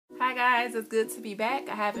Hi guys, it's good to be back.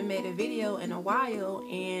 I haven't made a video in a while,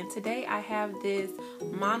 and today I have this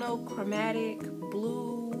monochromatic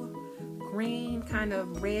blue, green, kind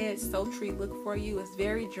of red sultry look for you. It's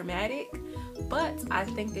very dramatic, but I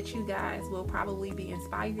think that you guys will probably be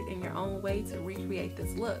inspired in your own way to recreate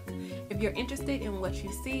this look. If you're interested in what you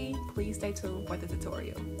see, please stay tuned for the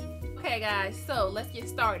tutorial. Okay guys, so let's get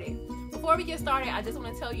started. Before we get started, I just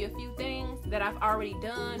want to tell you a few things that I've already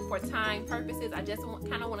done for time purposes. I just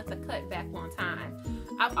kind of wanted to cut back on time.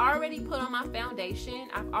 I've already put on my foundation,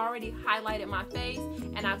 I've already highlighted my face,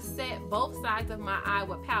 and I've set both sides of my eye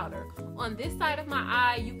with powder. On this side of my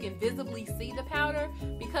eye, you can visibly see the powder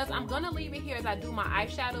because I'm going to leave it here as I do my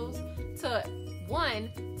eyeshadows to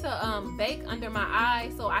bake under my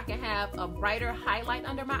eye so I can have a brighter highlight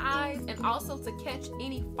under my eyes, and also to catch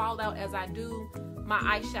any fallout as I do my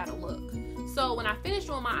eyeshadow look. So when I finish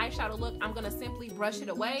doing my eyeshadow look, I'm gonna simply brush it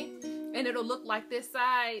away and it'll look like this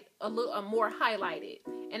side a little more highlighted.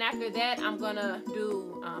 And after that, I'm gonna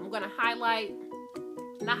do I've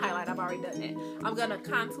already done that. I'm gonna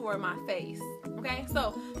contour my face. Okay,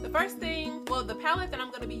 so the first thing, well, the palette that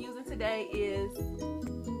I'm gonna be using today is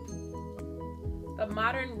the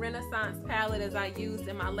Modern Renaissance palette as I used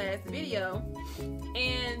in my last video.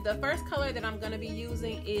 And the first color that I'm going to be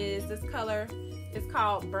using is this color. It's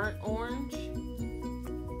called Burnt Orange.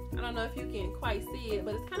 I don't know if you can quite see it,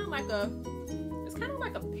 but it's kind of like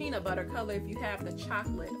a peanut butter color if you have the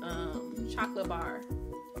chocolate bar.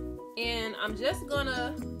 And I'm just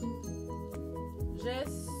gonna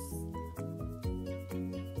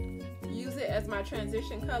use it as my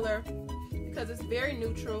transition color because it's very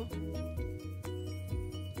neutral.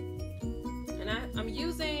 And I'm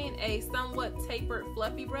using a somewhat tapered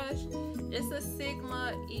fluffy brush. It's a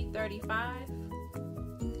Sigma E35.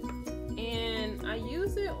 And I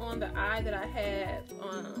use it on the eye that I had.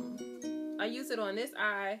 I use it on this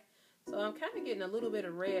eye. So I'm kind of getting a little bit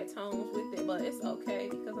of red tones with it, but it's okay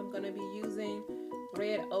because I'm going to be using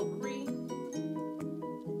Red Ochre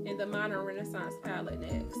in the Modern Renaissance palette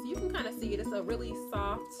next. You can kind of see it. It's a really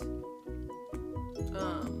soft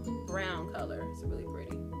brown color. It's really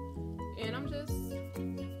pretty. And I'm just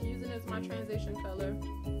using it as my transition color.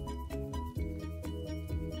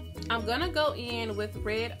 I'm gonna go in with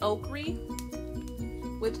Red Ochre,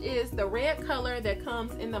 which is the red color that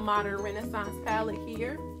comes in the Modern Renaissance palette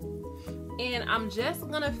here. And I'm just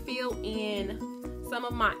gonna fill in some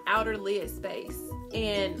of my outer lid space.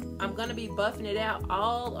 And I'm gonna be buffing it out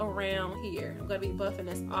all around here. I'm gonna be buffing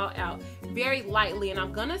this all out very lightly, and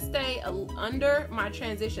I'm gonna stay under my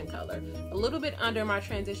transition color, a little bit under my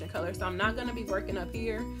transition color. So I'm not gonna be working up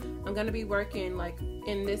here. I'm gonna be working like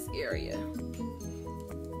in this area.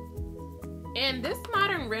 And this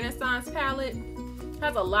Modern Renaissance palette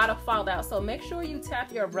has a lot of fallout, so make sure you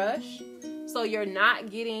tap your brush so you're not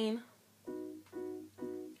getting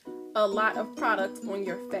a lot of product on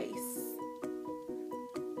your face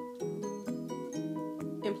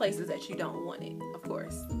in places that you don't want it, of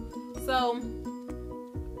course. So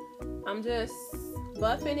I'm just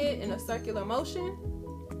buffing it in a circular motion.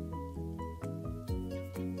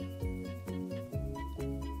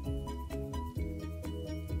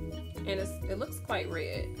 And it looks quite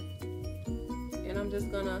red. And I'm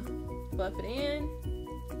just gonna buff it in.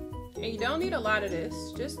 And you don't need a lot of this.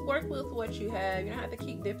 Just work with what you have. You don't have to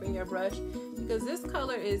keep dipping your brush because this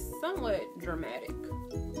color is somewhat dramatic.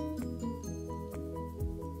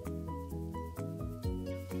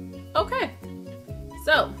 Okay,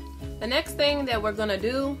 so the next thing that we're gonna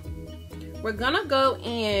do, we're gonna go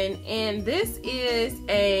in, and this is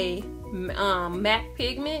a MAC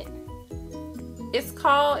pigment.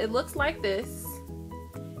 It looks like this.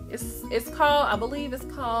 It's called, I believe it's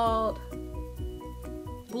called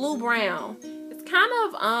Blue Brown. It's kind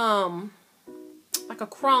of like a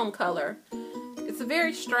chrome color. It's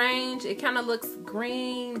very strange. It kind of looks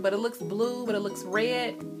green, but it looks blue, but it looks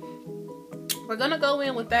red. We're gonna go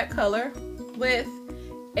in with that color with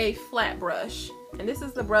a flat brush. And this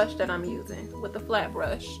is the brush that I'm using with the flat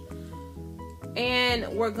brush. And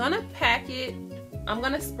we're gonna pack it. I'm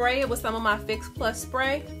gonna spray it with some of my Fix Plus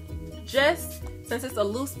spray. Just since it's a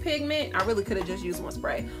loose pigment, I really could have just used one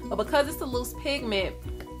spray. But because it's a loose pigment,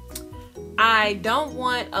 I don't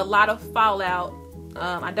want a lot of fallout. So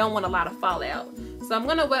I'm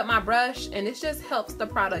gonna wet my brush, and this just helps the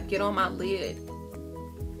product get on my lid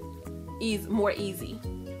more easy.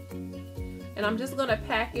 And I'm just gonna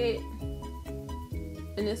pack it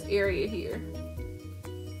in this area here.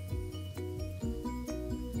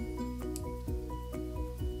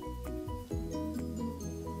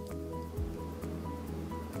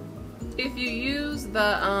 If you use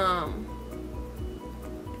the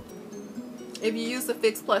if you use the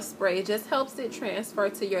Fix Plus spray, it just helps it transfer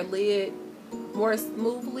to your lid more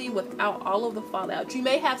smoothly without all of the fallout. You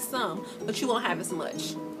may have some, but you won't have as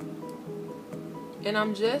much. And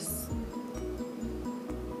I'm just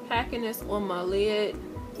packing this on my lid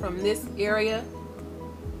from this area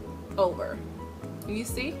over. You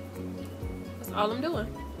see? That's all I'm doing.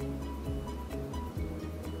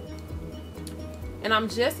 And I'm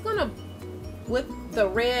just gonna, with the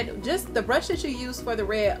red, just the brush that you use for the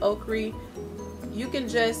red ochre, you can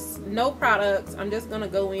just, no products, I'm just gonna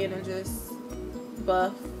go in and just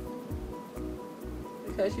buff,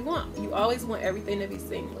 because you always want everything to be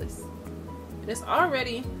seamless. And it's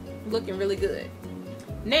already looking really good.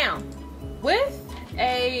 Now, with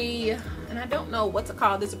and I don't know what to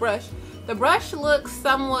call this brush, the brush looks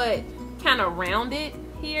somewhat kind of rounded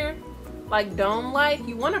here, like dome-like.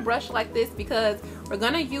 You want a brush like this because we're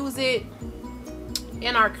gonna use it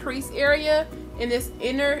in our crease area, in this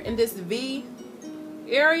V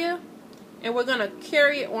area, and we're gonna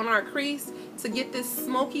carry it on our crease to get this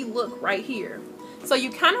smoky look right here. So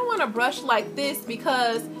you kind of want a brush like this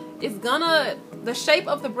because the shape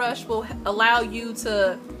of the brush will allow you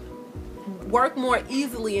to work more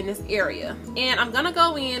easily in this area. And I'm gonna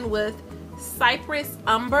go in with Cypress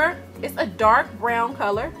Umber. It's a dark brown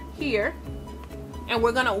color here, and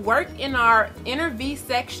we're gonna work in our inner V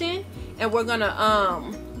section, and we're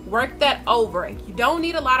gonna work that over. You don't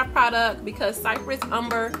need a lot of product because Cypress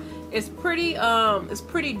Umber is pretty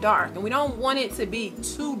dark, and we don't want it to be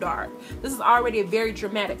too dark. This is already a very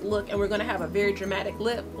dramatic look, and we're gonna have a very dramatic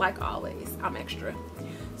lip like always. I'm extra.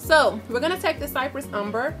 So we're gonna take the Cypress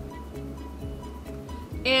Umber,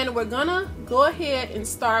 and we're gonna go ahead and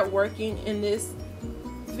start working in this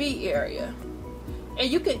V area. And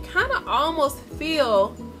you can kind of almost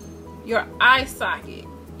feel your eye socket.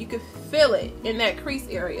 You can feel it in that crease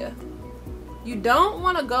area. You don't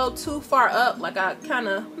want to go too far up, like I kind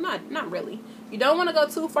of, not really. You don't want to go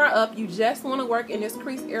too far up. You just want to work in this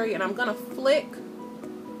crease area. And I'm gonna flick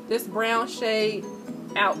this brown shade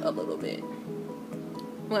out a little bit.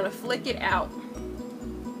 I'm gonna flick it out.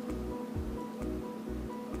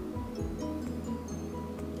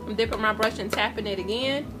 I'm dipping my brush and tapping it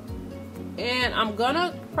again, and I'm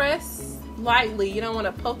gonna press lightly. You don't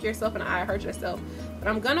want to poke yourself in the eye, hurt yourself, but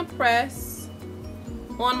I'm gonna press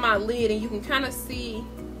on my lid, and you can kind of see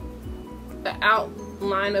the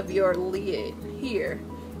outline of your lid here,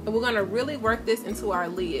 and we're gonna really work this into our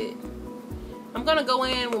lid. I'm gonna go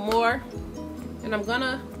in with more, and I'm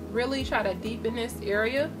gonna really try to deepen this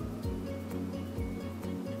area.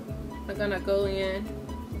 I'm gonna go in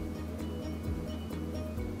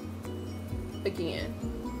again.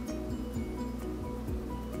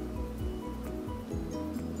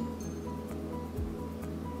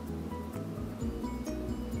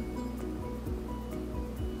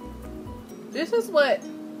 This is what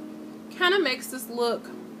kind of makes this look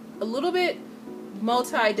a little bit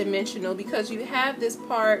multi-dimensional, because you have this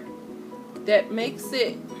part that makes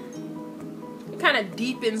it kind of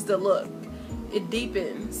deepens the look. It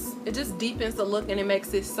just deepens the look, and it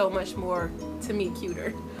makes it so much more, to me,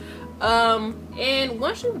 cuter. And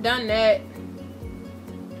once you've done that,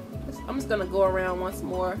 I'm just gonna go around once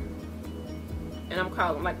more, and I'm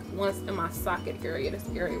calling like once in my socket area, this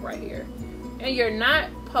area right here. And you're not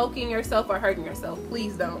poking yourself or hurting yourself.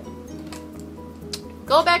 Please don't.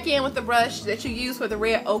 Go back in with the brush that you use for the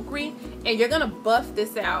red ochre, and you're gonna buff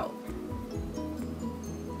this out.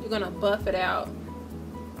 You're gonna buff it out.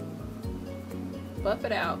 Buff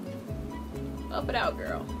it out. Buff it out,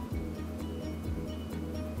 girl.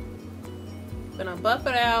 Gonna buff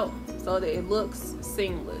it out so that it looks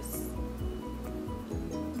seamless.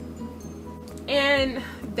 And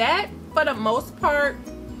that, for the most part,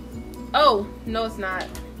 oh no, it's not.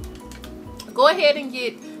 Go ahead and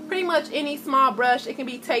get pretty much any small brush. It can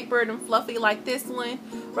be tapered and fluffy like this one.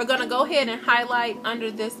 We're gonna go ahead and highlight under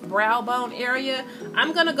this brow bone area.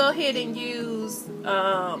 I'm gonna go ahead and use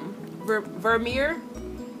Vermeer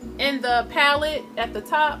in the palette at the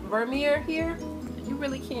top. Vermeer here. You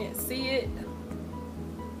really can't see it.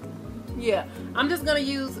 Yeah, I'm just gonna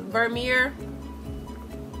use Vermeer,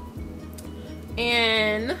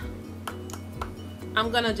 and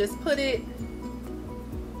I'm gonna just put it,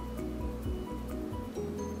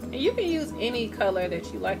 and you can use any color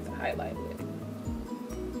that you like to highlight with.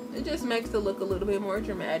 It just makes it look a little bit more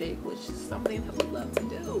dramatic, which is something that we love to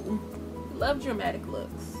do. We love dramatic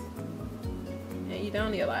looks, and you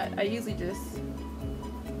don't need a lot. I usually just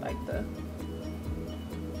like the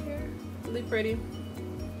hair. Really pretty.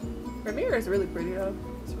 Vermeer is really pretty though.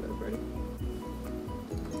 It's really pretty.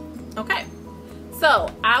 Okay, so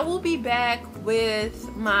I will be back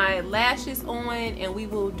with my lashes on and we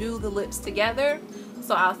will do the lips together.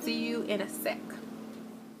 So I'll see you in a sec.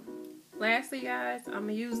 Lastly, guys, I'm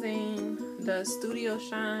using the Studio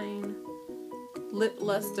Shine Lip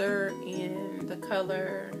Luster in the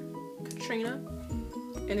color Katrina,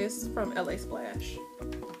 and it's from LA Splash.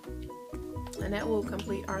 And that will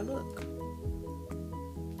complete our look.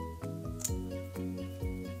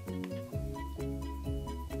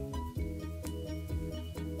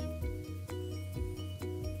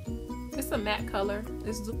 It's a matte color.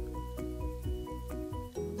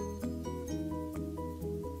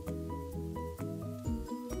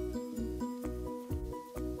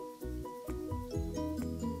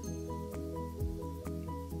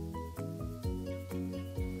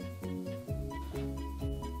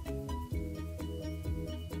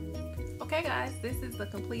 Okay guys, this is the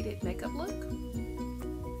completed makeup look.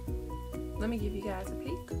 Let me give you guys a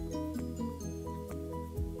peek.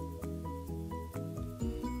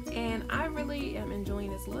 And I really am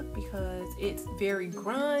enjoying this look because it's very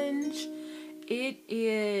grunge. It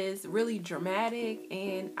is really dramatic,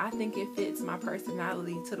 and I think it fits my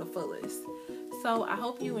personality to the fullest. So I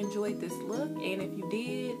hope you enjoyed this look, and if you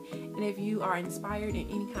did, and if you are inspired in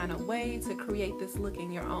any kind of way to create this look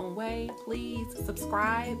in your own way, please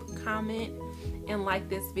subscribe, comment, and like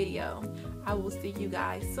this video. I will see you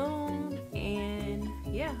guys soon, and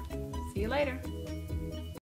yeah, see you later.